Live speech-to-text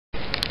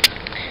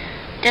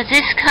Does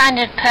this kind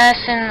of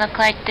person look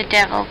like the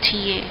devil to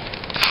you?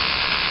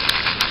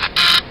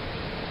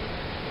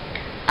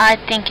 I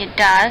think it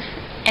does.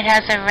 It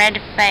has a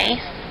red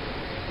face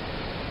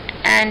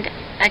and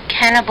a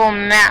cannibal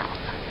mouth.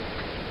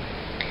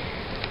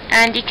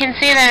 And you can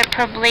see that it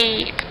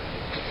probably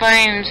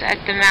foams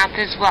at the mouth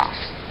as well.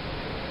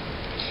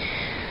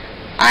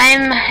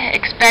 I'm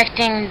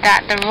expecting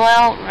that the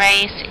royal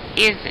race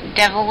is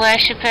devil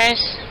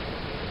worshippers,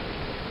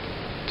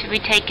 to be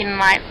taken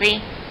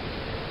lightly,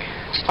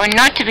 or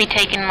not to be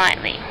taken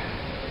lightly.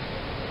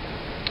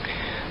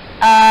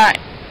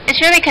 It's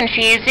really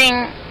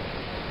confusing,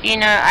 you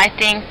know. I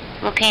think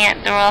looking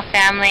at the royal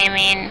family, I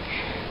mean,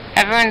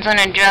 everyone's on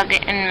a drug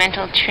and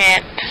mental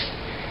trip,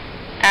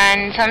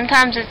 and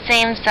sometimes it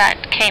seems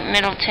that Kate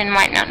Middleton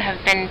might not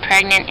have been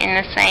pregnant in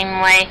the same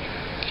way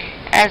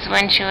as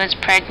when she was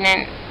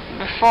pregnant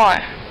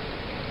before.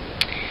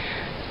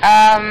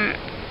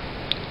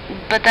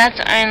 But that's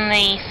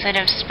only sort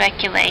of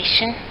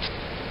speculation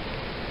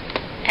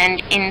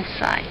and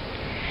insight.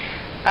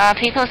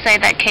 People say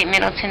that Kate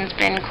Middleton's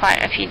been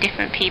quite a few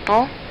different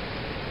people,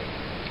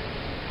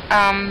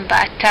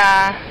 but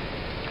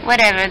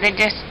whatever, they're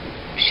just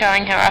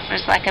showing her off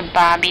as like a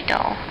Barbie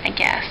doll, I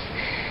guess,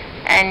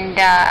 and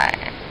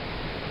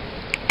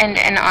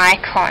an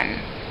icon.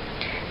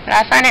 But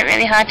I find it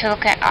really hard to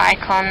look at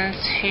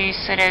icons who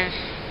sort of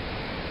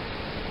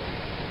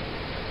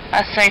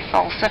are so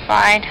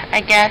falsified,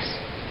 I guess.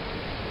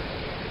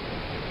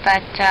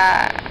 But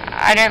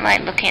I don't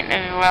like looking at the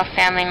royal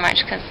family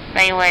much because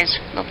they always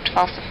looked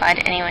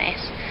falsified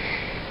anyways.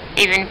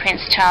 Even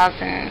Prince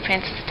Charles and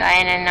Princess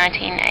Diana in the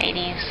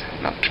 1980s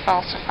looked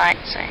falsified,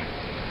 so.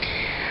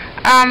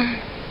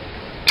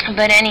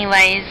 But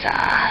anyways,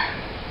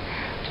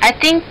 I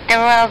think the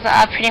royals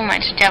are pretty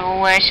much devil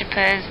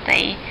worshippers.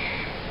 They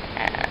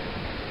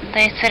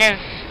sort of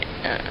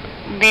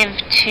live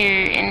to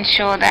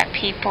ensure that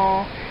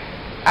people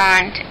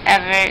aren't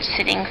ever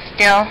sitting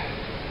still,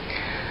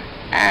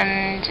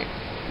 and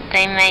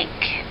they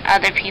make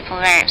other people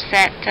very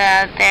upset.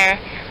 Their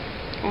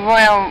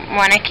royal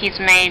monarchy is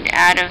made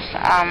out of,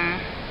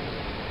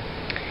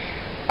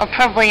 well,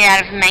 probably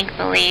out of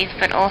make-believe,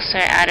 but also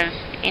out of,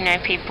 you know,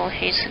 people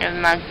who sort of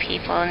mug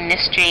people in the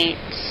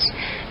streets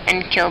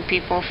and kill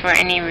people for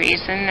any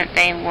reason that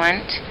they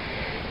want.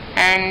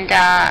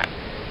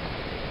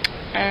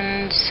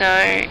 And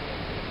so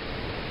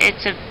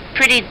it's a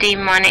pretty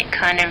demonic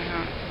kind of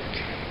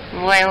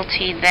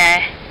royalty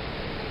there,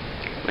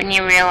 when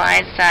you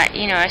realize that,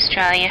 you know,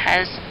 Australia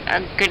has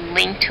a good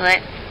link to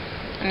it,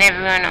 and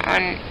everyone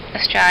on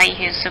Australia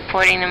who's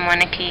supporting the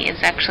monarchy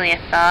is actually a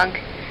thug.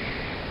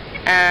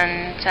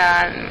 And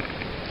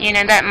you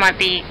know, that might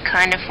be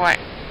kind of what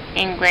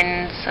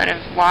England sort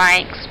of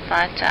likes,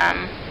 but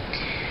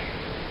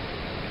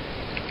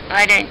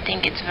I don't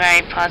think it's a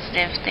very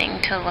positive thing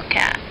to look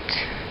at.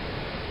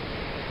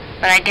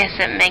 But I guess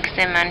it makes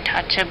them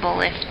untouchable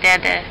if they're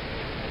the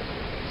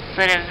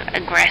sort of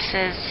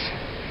aggressors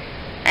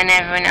and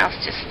everyone else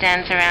just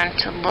stands around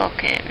to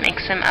look. It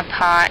makes them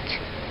apart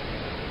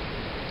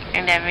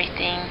and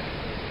everything.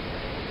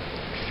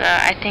 So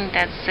I think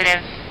that's sort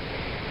of,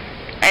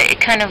 it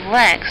kind of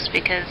works,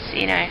 because,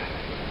 you know,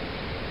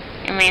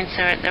 it means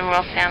that the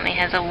royal family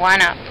has a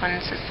one-up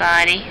on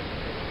society,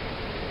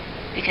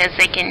 because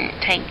they can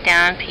take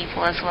down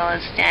people as well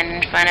as stand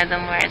in front of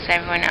them, whereas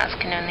everyone else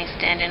can only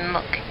stand and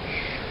look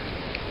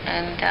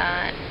and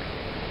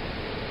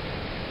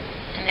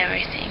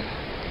everything.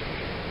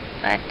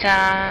 But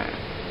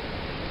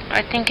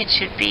I think it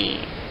should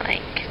be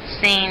like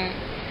seen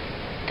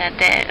that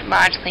they're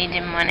largely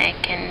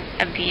demonic and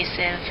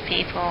abusive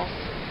people,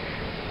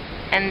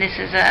 and this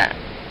is a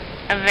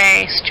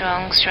very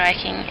strong,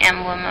 striking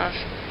emblem of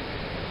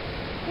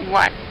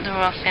what the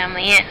royal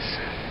family is,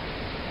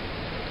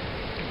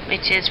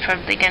 which is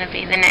probably going to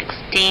be the next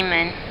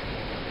demon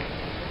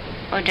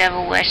or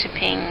devil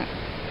worshipping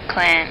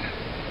clan,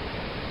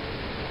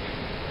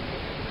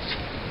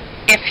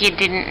 if you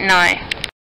didn't know.